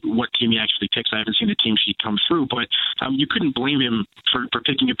see what team he actually picks. I haven't seen the team sheet come through, but you couldn't blame him for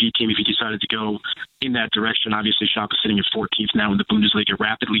picking a B team if he decided to go in that direction. Obviously, Schalke is sitting at 14th now in the Bundesliga,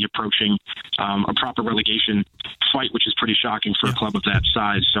 rapidly approaching a proper relegation fight, which is pretty shocking for a club of that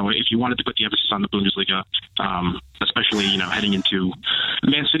size. So if you wanted to put the emphasis on the Bundesliga, especially heading into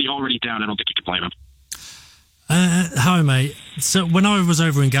Man City already down, I don't think you could blame him. Hi, mate. So when I was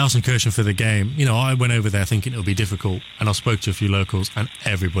over in Gelsenkirchen for the game, I went over there thinking it would be difficult, and I spoke to a few locals, and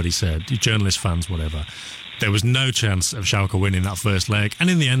everybody said, journalists, fans, whatever, there was no chance of Schalke winning that first leg. And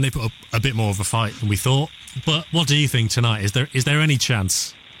in the end, they put up a bit more of a fight than we thought. But what do you think tonight? Is there any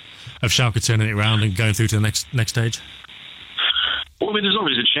chance of Schalke turning it around and going through to the next stage? Well, there's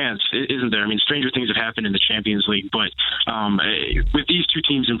always a chance, isn't there? Stranger things have happened in the Champions League, but with these two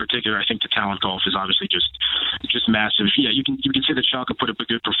teams in particular, I think the talent gulf is obviously just massive. Yeah, you can say that Schalke put up a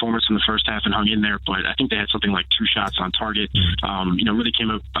good performance in the first half and hung in there, but I think they had something like 2 shots on target. Really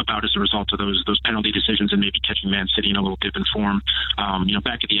came about as a result of those penalty decisions and maybe catching Man City in a little dip in form.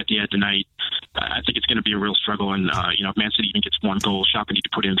 Back at the Etihad tonight, I think it's going to be a real struggle. And if Man City even gets 1 goal, Schalke need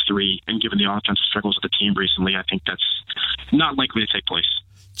to put in 3. And given the offensive struggles of the team recently, I think that's not likely to take place.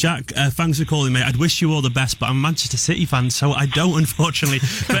 Jack, thanks for calling, mate. I'd wish you all the best, but I'm a Manchester City fan, so I don't, unfortunately.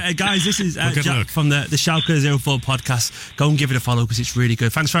 But guys, this is Jack from the Schalke 04 podcast. Go and give it a follow because it's really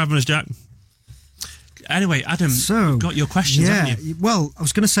good. Thanks for having us, Jack. Anyway, Adam, you've got your questions, haven't you? Well, I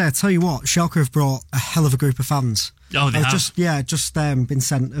was going to say, I tell you what, Schalke have brought a hell of a group of fans. Oh, they have? Just been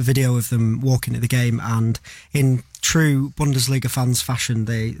sent a video of them walking to the game, and in true Bundesliga fans fashion,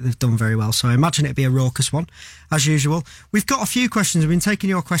 they've done very well. So I imagine it'd be a raucous one, as usual. We've got a few questions. We've been taking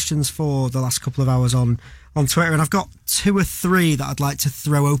your questions for the last couple of hours on Twitter, and I've got 2 or 3 that I'd like to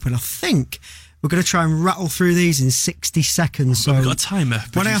throw open. I think we're going to try and rattle through these in 60 seconds. So we've got a timer.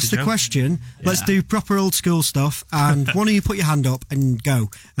 When I ask the question, let's do proper old school stuff, and one of you put your hand up and go,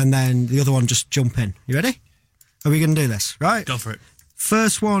 and then the other one just jump in. You ready? Are we going to do this? Right? Go for it.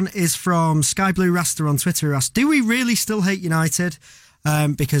 First one is from Sky Blue Rasta on Twitter, who asked, do we really still hate United?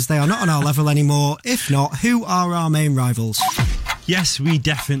 Because they are not on our level anymore. If not, who are our main rivals? Yes, we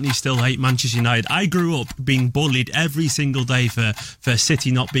definitely still hate Manchester United. I grew up being bullied every single day for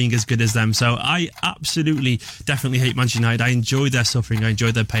City not being as good as them. So I absolutely, definitely hate Manchester United. I enjoy their suffering, I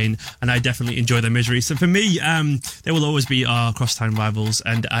enjoy their pain, and I definitely enjoy their misery. So for me, they will always be our cross-town rivals,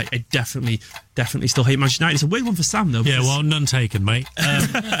 and I definitely still hate Manchester United. It's a weird one for Sam, though. Yeah, well, none taken, mate.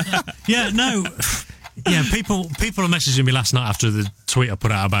 Yeah, people are messaging me last night after the tweet I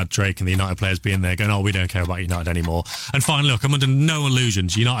put out about Drake and the United players being there, going, we don't care about United anymore. And fine, look, I'm under no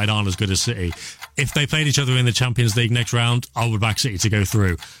illusions. United aren't as good as City. If they played each other in the Champions League next round, I would back City to go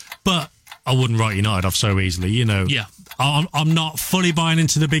through. But I wouldn't write United off so easily, Yeah. I'm not fully buying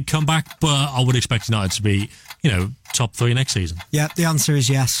into the big comeback, but I would expect United to be top 3 next season? Yeah, the answer is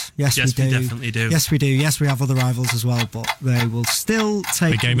yes. Yes, we do. We definitely do. Yes, we do. Yes, we have other rivals as well, but they will still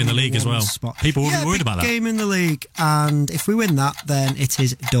take big game in the league as well. Spot. People will be worried about that. Game in the league, and if we win that, then it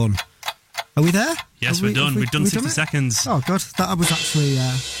is done. Are we there? Yes, we're done. We've done 60 seconds. Oh, God. That was actually...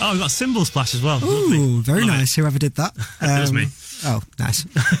 we've got a cymbal splash as well. Ooh, lovely. Very nice, whoever did that. It was me. Oh, nice.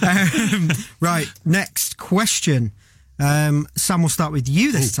 Right, next question. Sam, we'll start with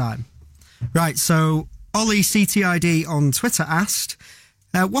you this time. Right, so Ollie CTID on Twitter asked,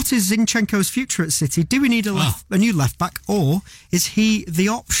 what is Zinchenko's future at City? Do we need a new left-back, or is he the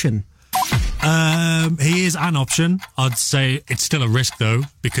option? He is an option. I'd say it's still a risk, though,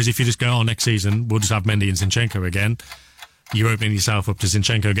 because if you just go, next season, we'll just have Mendy and Zinchenko again, you're opening yourself up to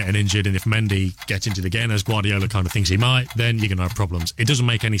Zinchenko getting injured, and if Mendy gets injured again, as Guardiola kind of thinks he might, then you're going to have problems. It doesn't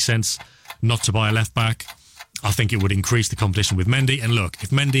make any sense not to buy a left-back. I think it would increase the competition with Mendy. And look,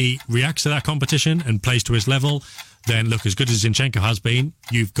 if Mendy reacts to that competition and plays to his level, then look, as good as Zinchenko has been,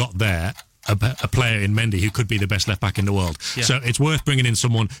 you've got there a player in Mendy who could be the best left back in the world. Yeah. So it's worth bringing in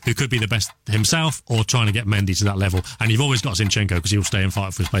someone who could be the best himself, or trying to get Mendy to that level. And you've always got Zinchenko, because he'll stay and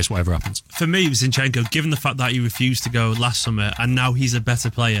fight for his place whatever happens. For me, Zinchenko, given the fact that he refused to go last summer, and now he's a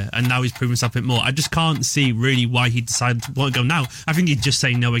better player, and now he's proven himself a bit more, I just can't see really why he decided to want to go now. I think he'd just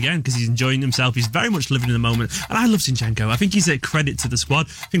say no again, because he's enjoying himself. He's very much living in the moment, and I love Zinchenko. I think he's a credit to the squad.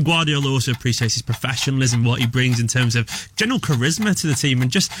 I think Guardiola also appreciates his professionalism, what he brings in terms of general charisma to the team, and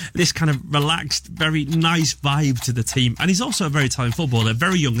just this kind of relaxed, very nice vibe to the team. And he's also a very talented footballer,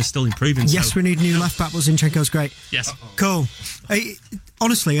 very young and still improving. Yes, we need a new left back, but Zinchenko's great. Yes. Cool.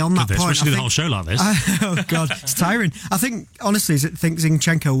 Honestly, on that point, we should do the whole show like this. Oh God, it's tiring. I think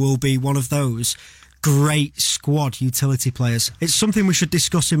Zinchenko will be one of those great squad utility players. It's something we should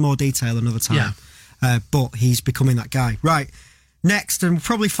discuss in more detail another time. Yeah. But he's becoming that guy. Right. Next, and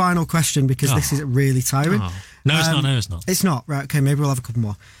probably final question, because this is really tiring. No, it's not. No, it's not. It's not. Right, okay, maybe we'll have a couple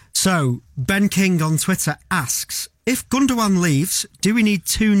more. So, Ben King on Twitter asks, if Gundogan leaves, do we need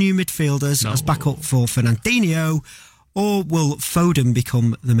 2 new midfielders as backup for Fernandinho, or will Foden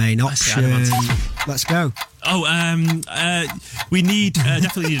become the main option? Let's go. We need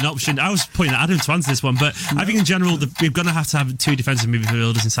definitely need an option. I was pointing at Adam to answer this one, but I think in general we're going to have 2 defensive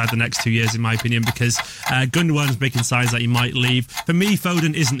midfielders inside the next 2 years, in my opinion, because Gundogan's making signs that he might leave. For me,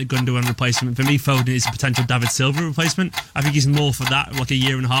 Foden isn't a Gundogan replacement. For me, Foden is a potential David Silva replacement. I think he's more for that, like a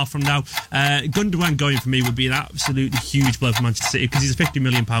year and a half from now. Gundogan going for me would be an absolutely huge blow for Manchester City, because he's a £50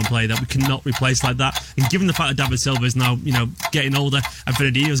 million player that we cannot replace like that. And given the fact that David Silva is now, getting older, and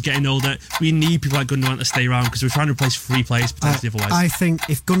Fernandinho's getting older, we need people like Gundogan to stay around, because we're trying to replace 3 players potentially otherwise. I think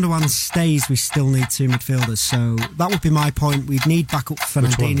if Gundogan stays, we still need 2 midfielders. So that would be my point. We'd need backup for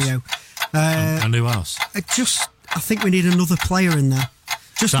Fernandinho. And who else? I think we need another player in there.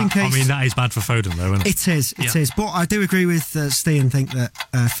 Just in case. I mean, that is bad for Foden, though, isn't it? It is. But I do agree with Steve and think that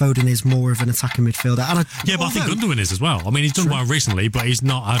Foden is more of an attacking midfielder. And but I think Gundogan is as well. I mean, he's done well recently, but he's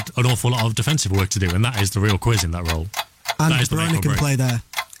not had an awful lot of defensive work to do, and that is the real quiz in that role. And De Bruyne can play there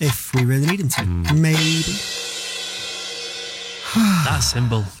if we really need him to. Maybe. That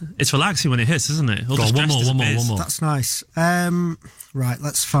symbol. It's relaxing when it hits, isn't it? One more. That's nice. Right,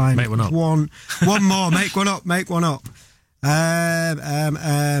 let's find Make one up. One more. Make one up.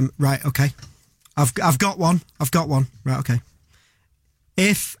 Right, okay. I've got one. Right, okay.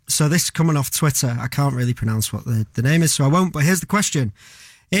 This is coming off Twitter. I can't really pronounce what the name is, so I won't, but here's the question.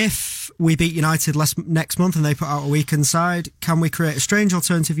 If we beat United next month and they put out a weekend side, can we create a strange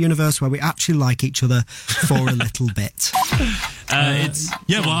alternative universe where we actually like each other for a little bit?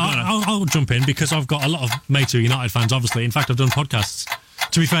 I'll jump in, because I've got a lot of mates who are United fans, obviously. In fact, I've done podcasts.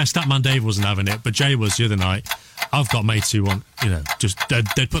 To be fair, Statman Dave wasn't having it, but Jay was the other night. I've got mates who want,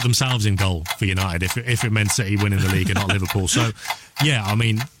 they'd put themselves in goal for United if it meant City winning the league and not Liverpool. So, yeah, I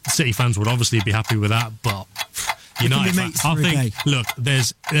mean, City fans would obviously be happy with that, but United fans, I think, look,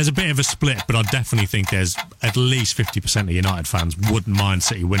 there's a bit of a split, but I definitely think there's at least 50% of United fans wouldn't mind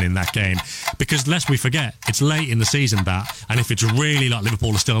City winning that game, because lest we forget, it's late in the season and if it's really like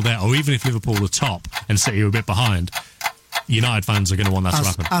Liverpool are still there, or even if Liverpool are top and City are a bit behind, United fans are going to want that to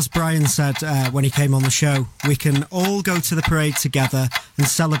happen. As Brian said when he came on the show, we can all go to the parade together and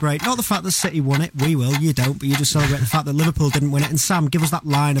celebrate, not the fact that City won it, we will, you don't, but you just celebrate the fact that Liverpool didn't win it. And Sam, give us that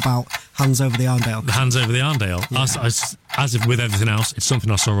line about hands over the Arndale. The hands over the Arndale. Yeah. As if with everything else, it's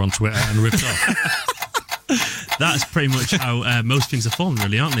something I saw on Twitter and ripped off. that's pretty much how most things are formed,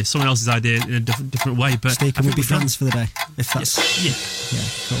 really, aren't they? Someone else's idea in a different way. But Steve, can we be friends for the day? If that's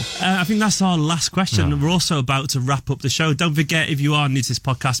cool. I think that's our last question. We're also about to wrap up the show. Don't forget, if you are new to this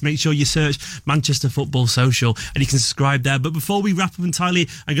podcast, make sure you search Manchester Football Social and you can subscribe there. But before we wrap up entirely,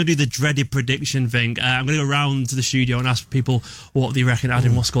 I'm going to do the dreaded prediction thing. I'm going to go around to the studio and ask people what they reckon.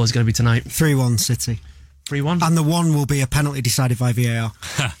 Adam, what score is going to be tonight? 3-1 City. 3-1? And the one will be a penalty decided by VAR.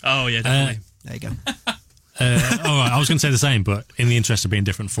 Oh, yeah, definitely. There you go. All right, I was going to say the same, but in the interest of being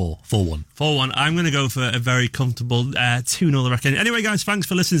different, 4-1. 4-1. I'm going to go for a very comfortable 2-0, I reckon. Anyway, guys, thanks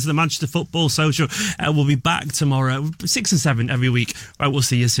for listening to the Manchester Football Social. We'll be back tomorrow, 6 and 7 every week. Right, we'll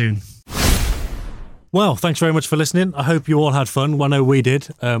see you soon. Well, thanks very much for listening. I hope you all had fun. Well, I know we did.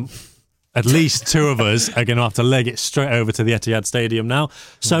 At least two of us are going to have to leg it straight over to the Etihad Stadium now.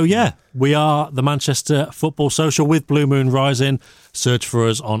 So, yeah, we are the Manchester Football Social with Blue Moon Rising. Search for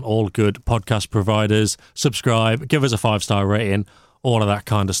us on all good podcast providers. Subscribe, give us a 5-star rating, all of that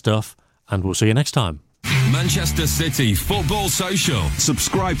kind of stuff. And we'll see you next time. Manchester City Football Social.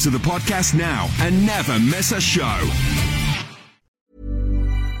 Subscribe to the podcast now and never miss a show.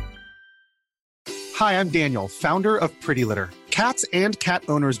 Hi, I'm Daniel, founder of Pretty Litter. Cats and cat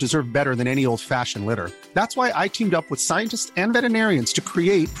owners deserve better than any old-fashioned litter. That's why I teamed up with scientists and veterinarians to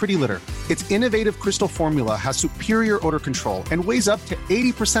create Pretty Litter. Its innovative crystal formula has superior odor control and weighs up to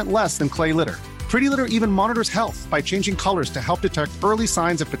 80% less than clay litter. Pretty Litter even monitors health by changing colors to help detect early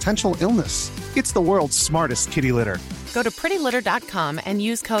signs of potential illness. It's the world's smartest kitty litter. Go to prettylitter.com and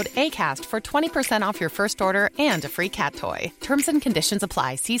use code ACAST for 20% off your first order and a free cat toy. Terms and conditions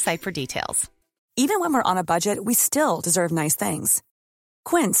apply. See site for details. Even when we're on a budget, we still deserve nice things.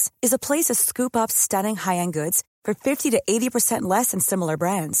 Quince is a place to scoop up stunning high-end goods for 50 to 80% less than similar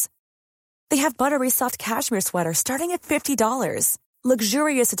brands. They have buttery soft cashmere sweaters starting at $50,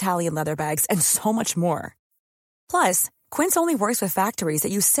 luxurious Italian leather bags, and so much more. Plus, Quince only works with factories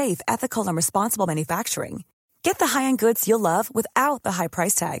that use safe, ethical, and responsible manufacturing. Get the high-end goods you'll love without the high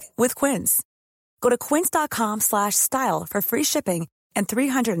price tag with Quince. Go to quince.com/style for free shipping and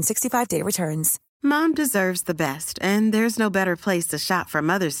 365-day returns. Mom deserves the best, and there's no better place to shop for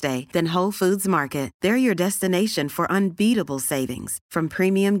Mother's Day than Whole Foods Market. They're your destination for unbeatable savings, from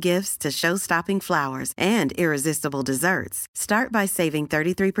premium gifts to show-stopping flowers and irresistible desserts. Start by saving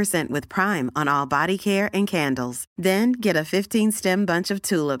 33% with Prime on all body care and candles. Then get a 15-stem bunch of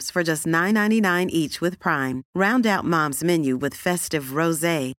tulips for just $9.99 each with Prime. Round out Mom's menu with festive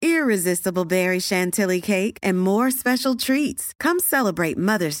rosé, irresistible berry chantilly cake, and more special treats. Come celebrate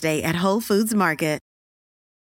Mother's Day at Whole Foods Market.